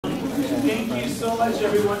Thank you so much,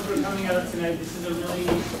 everyone, for coming out tonight. This is a really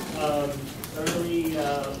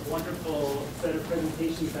wonderful set of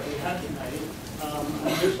presentations that we have tonight. I'm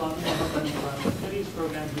Rich Hoffman, I'm from the Environmental Studies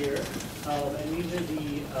program here, and these are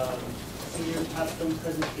the senior Capstone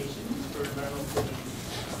presentations for environmental studies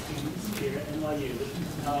students here at NYU.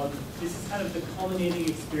 This is kind of the culminating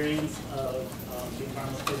experience of the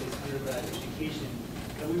environmental studies undergrad education.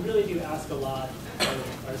 And we really do ask a lot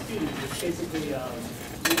of our students. It's basically,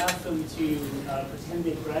 we ask them to pretend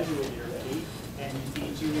they've graduated already and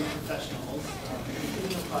be junior professionals,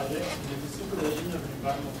 completing a project under the supervision of an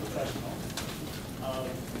environmental professional.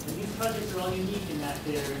 And these projects are all unique in that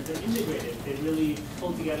they're integrated. They really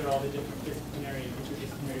pull together all the different disciplinary and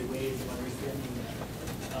interdisciplinary ways of understanding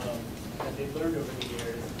that they've learned over the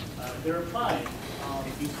years. They're applied.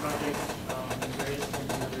 These projects in various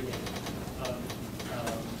forms and other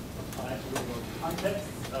apply to real world contexts.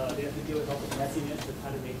 They have to deal with all the messiness of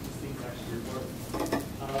how to make these things actually work.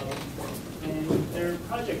 And they're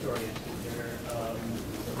project oriented. They're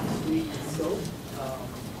discrete in scope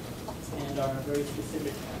and are a very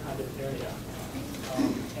specific kind of area.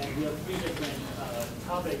 And we have 3 different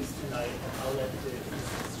topics tonight, and I'll let the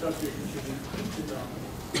instructors introduce each of them.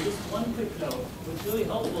 Just one quick note, what's really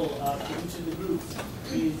helpful for each of the groups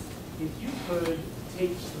is if you could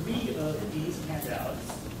take 3 of these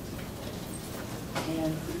handouts,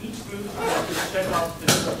 and for each group, you have to check off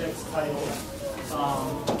the subject's title.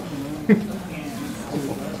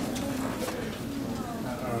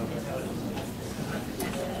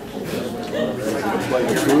 Like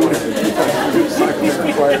food, recycling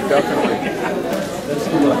required, definitely. That's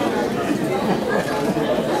good luck.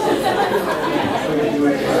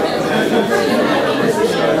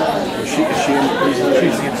 She's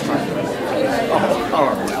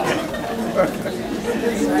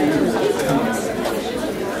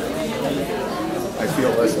I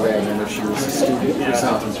feel less bad than if she was a student. Yeah,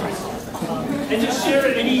 sounds right. And just share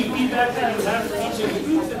any feedback that you have for each of the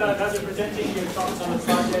groups about how they're presenting your thoughts on the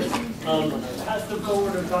project. Pass them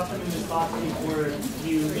forward or drop them in this box before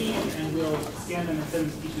you leave, and we'll scan them and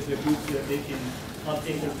send them to each of the groups so that they can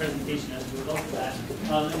update their presentation as a result of that.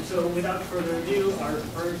 And so without further ado, our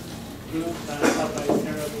first group taught by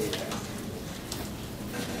Sarah Baker.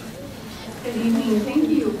 Good evening. Thank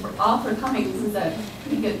you all for coming. This is a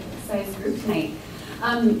pretty good sized group tonight.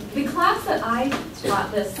 The class that I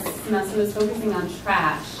taught this semester was focusing on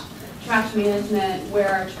trash management, where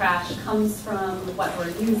our trash comes from, what we're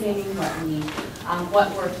using,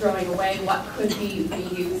 what we're throwing away, what could be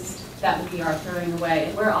reused that we are throwing away,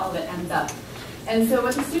 and where all of it ends up. And so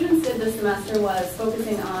what the students did this semester was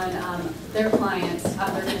focusing on their client,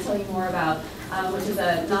 they're going to tell you more about, which is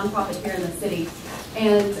a nonprofit here in the city.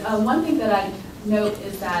 And one thing that I note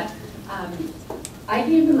is that I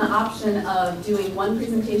gave them the option of doing 1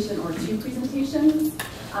 presentation or 2 presentations.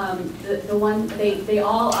 The one they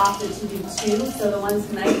all opted to do 2. So the one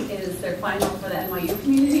tonight is their final for the NYU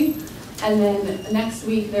community, and then next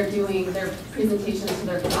week they're doing their presentation to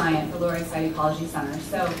their client, the Lower East Side Ecology Center.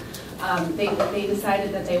 So they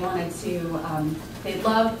decided that they wanted to. They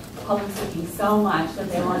love public speaking so much that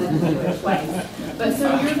they wanted to do it twice. But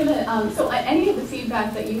so you're gonna. So any of the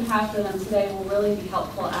feedback that you have for them today will really be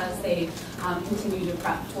helpful as they continue to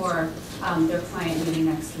prep for their client meeting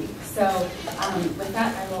next week. So with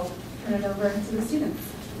that, I will turn it over to the students.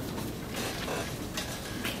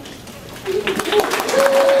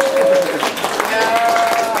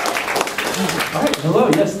 All right, hello,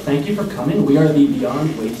 yes, thank you for coming. We are the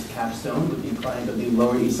Beyond Waste Capstone with the client of the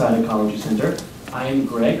Lower East Side Ecology Center. I am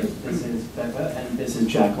Greg, this is Becca, and this is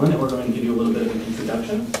Jacqueline, and we're going to give you a little bit of an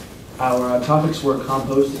introduction. Our topics were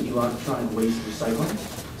compost and electronic waste recycling.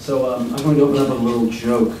 So I'm going to open up with a little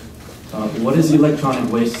joke. What is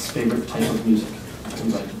electronic waste's favorite type of music?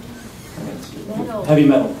 Metal. Heavy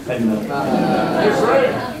metal. Heavy metal.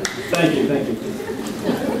 Thank you.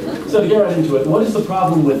 So to get right into it, what is the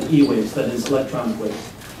problem with e-waste, that is electronic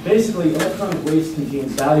waste? Basically, electronic waste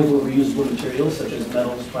contains valuable reusable materials such as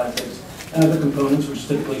metals, plastics, and other components which are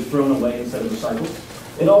typically thrown away instead of recycled.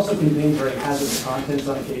 It also contains very hazardous contents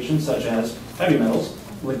on occasion, such as heavy metals,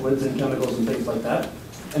 liquids and chemicals and things like that.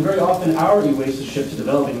 And very often our e-waste is shipped to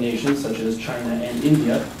developing nations such as China and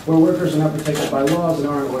India, where workers are not protected by laws and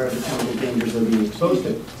aren't aware of the chemical dangers they're being exposed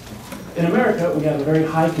to. In America, we have a very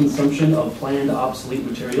high consumption of planned obsolete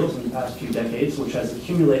materials in the past few decades, which has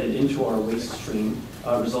accumulated into our waste stream,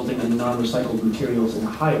 resulting in non-recycled materials in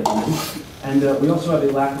high abundance. And we also have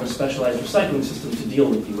a lack of a specialized recycling system to deal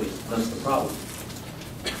with e-waste. That's the problem.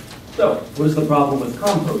 So, what is the problem with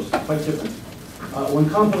compost? Quite different. When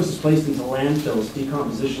compost is placed into landfills,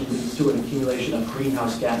 decomposition leads to an accumulation of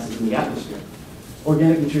greenhouse gases in the atmosphere.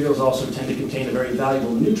 Organic materials also tend to contain a very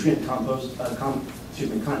valuable nutrient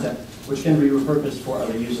content, which can be repurposed for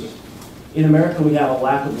other uses. In America, we have a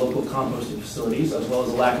lack of local composting facilities, as well as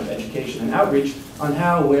a lack of education and outreach on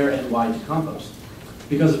how, where, and why to compost.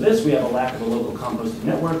 Because of this, we have a lack of a local composting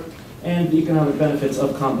network, and the economic benefits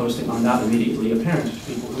of composting are not immediately apparent to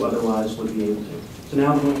people who otherwise would be able to. So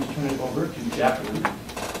now I'm going to turn it over to Jacqueline.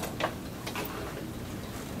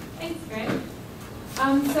 Thanks, Greg.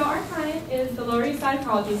 So our client is the Lower East Side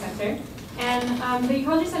Ecology Center, and the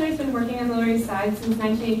Ecology Center has been working on the Lower East Side since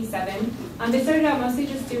 1987. They started out mostly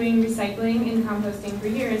just doing recycling and composting for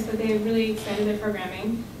years, but they really expanded their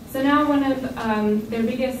programming. So now one of their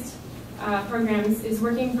biggest programs is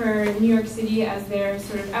working for New York City as their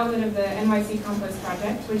sort of outlet of the NYC Compost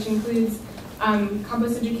Project, which includes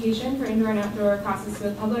compost education for indoor and outdoor classes to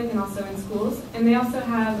the public and also in schools. And they also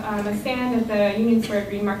have a stand at the Union Square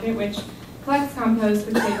Green Market, which collects compost,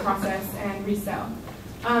 which they process and resell.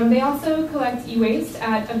 They also collect e-waste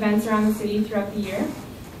at events around the city throughout the year.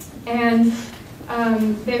 And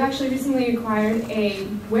they've actually recently acquired a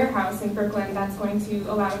warehouse in Brooklyn that's going to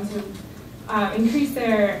allow them to increase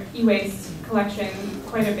their e-waste collection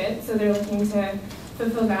quite a bit, so they're looking to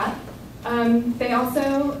fulfill that. They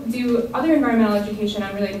also do other environmental education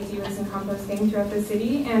unrelated to e-waste and composting throughout the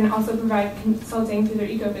city, and also provide consulting through their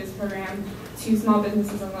EcoBiz program to small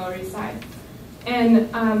businesses on the Lower East Side.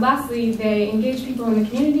 And lastly, they engage people in the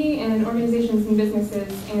community and organizations and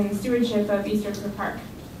businesses in stewardship of East River Park.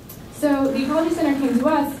 So the Ecology Center came to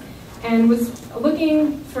us and was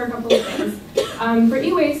looking for a couple of things. For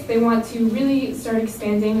e-waste, they want to really start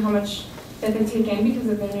expanding how much that they take in because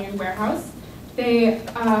of their new warehouse. They,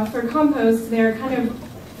 for compost, they're kind of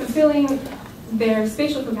fulfilling their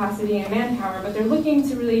spatial capacity and manpower, but they're looking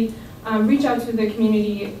to really reach out to the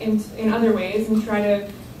community in other ways and try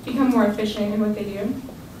to become more efficient in what they do.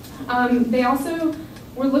 They also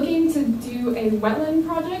were looking to do a wetland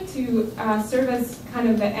project to serve as kind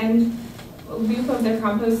of the end loop of their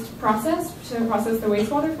compost process, to process the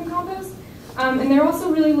wastewater from compost. And they're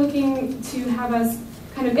also really looking to have us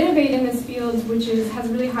kind of innovate in this field, which has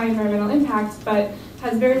really high environmental impact, but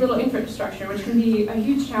has very little infrastructure, which can be a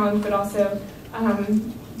huge challenge, but also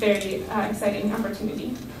very exciting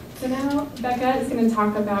opportunity. So now Becca is going to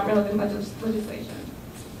talk about relevant legislation.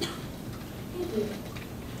 Thank you.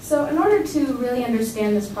 So in order to really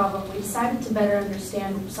understand this problem, we decided to better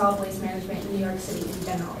understand solid waste management in New York City in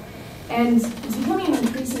general. And it's becoming an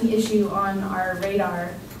increasing issue on our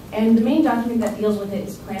radar, and the main document that deals with it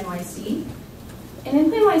is Plan YC. And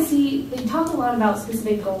in Plan YC, they talk a lot about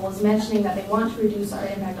specific goals, mentioning that they want to reduce our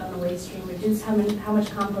impact on the waste stream, reduce how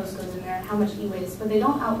much compost goes in there, how much e-waste, but they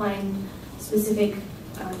don't outline specific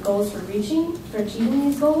goals for achieving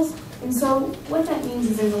these goals. And so what that means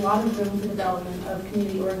is there's a lot of room for development of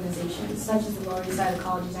community organizations, such as the Lower East Side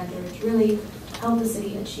Ecology Center, to really help the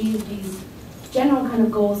city achieve these general kind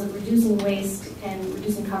of goals of reducing waste and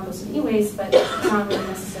reducing compost and e-waste, but not really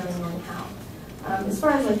necessarily knowing how. As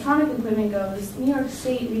far as electronic equipment goes, New York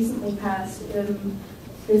State recently passed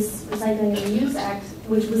this Recycling and Reuse Act,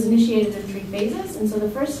 which was initiated in 3 phases. And so the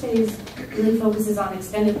first phase really focuses on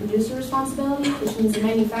extended producer responsibility, which means the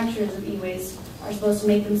manufacturers of e-waste are supposed to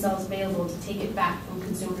make themselves available to take it back from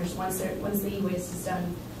consumers once the e-waste is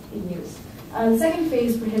done in use. The second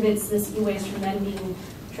phase prohibits this e-waste from then being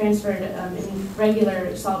transferred in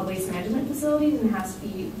regular solid waste management facilities and has to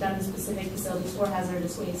be done in specific facilities for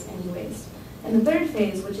hazardous waste and e-waste. And the third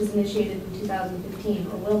phase, which is initiated in 2015,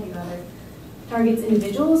 or will be rather, targets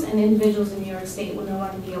individuals, and individuals in New York State will no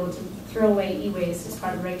longer be able to throw away e-waste as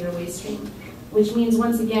part of regular waste stream, which means,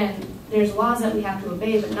 once again, there's laws that we have to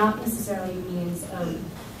obey, but not necessarily means of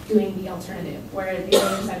doing the alternative, where the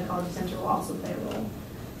Lower East Side Ecology Center will also play a role.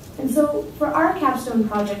 And so for our Capstone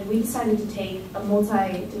project, we decided to take a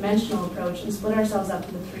multi-dimensional approach and split ourselves up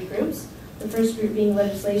into 3 groups. The first group being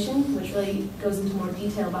legislation, which really goes into more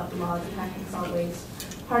detail about the laws impacting solid waste.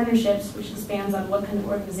 Partnerships, which expands on what kind of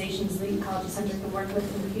organizations the Ecology Center can work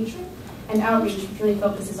with in the future. And outreach, which really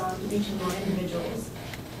focuses on reaching more individuals.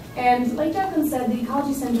 And like Jacqueline said, the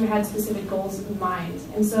Ecology Center had specific goals in mind.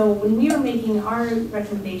 And so when we were making our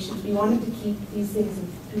recommendations, we wanted to keep these things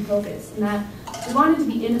in focus. And that we wanted to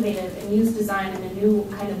be innovative and use design in a new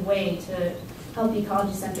kind of way to help the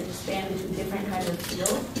Ecology Center expand into a different kind of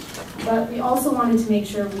field. But we also wanted to make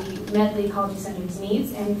sure we met the Ecology Center's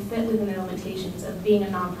needs and fit within the limitations of being a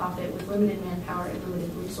nonprofit with limited manpower and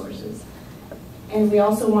limited resources. And we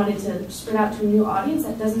also wanted to spread out to a new audience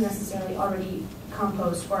that doesn't necessarily already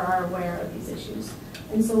compost or are aware of these issues.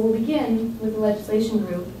 And so we'll begin with the legislation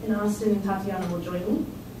group, and Austin and Tatiana will join me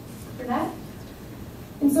for that.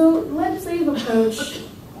 And so the legislative approach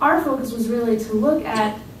our focus was really to look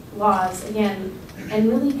at laws, again, and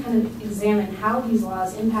really kind of examine how these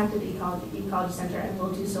laws impacted the ecology center and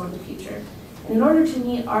will do so in the future. And in order to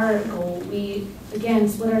meet our goal, we, again,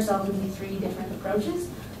 split ourselves into 3 different approaches.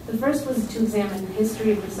 The first was to examine the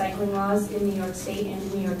history of recycling laws in New York State and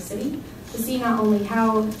in New York City, to see not only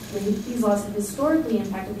how these laws have historically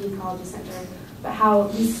impacted the ecology center, but how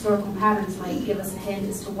these historical patterns might give us a hint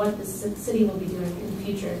as to what the city will be doing in the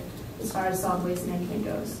future as far as solid waste management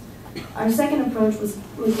goes. Our second approach was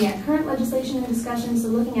looking at current legislation and discussion, so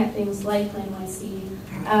looking at things like Plan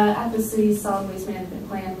YC, at the city's solid waste management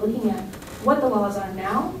plan, looking at what the laws are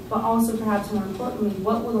now, but also perhaps more importantly,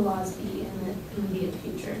 what will the laws be in the immediate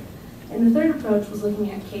future. And the third approach was looking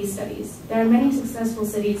at case studies. There are many successful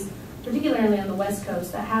cities, particularly on the West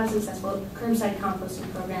Coast, that have successful curbside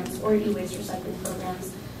composting programs or e-waste recycling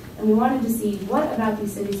programs. And we wanted to see what about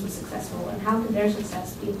these cities was successful and how could their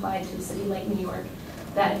success be applied to a city like New York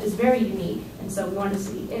that is very unique. And so we wanted to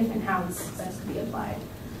see if and how this success could be applied.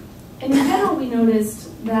 And in general, we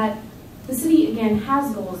noticed that the city, again,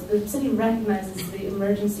 has goals. The city recognizes the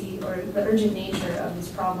emergency or the urgent nature of this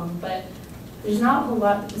problem, but there's not a whole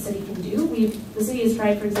lot that the city can do. The city has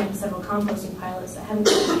tried, for example, several composting pilots that haven't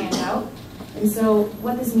really panned out. And so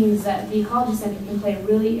what this means is that the Ecology Center can play a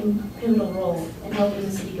really pivotal role in helping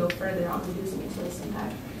the city go further on reducing its waste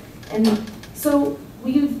impact. And so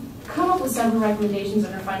we've come up with several recommendations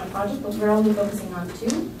in our final project, but we're only focusing on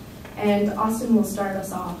 2. And Austin will start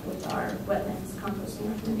us off with our wetlands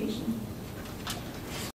composting recommendation.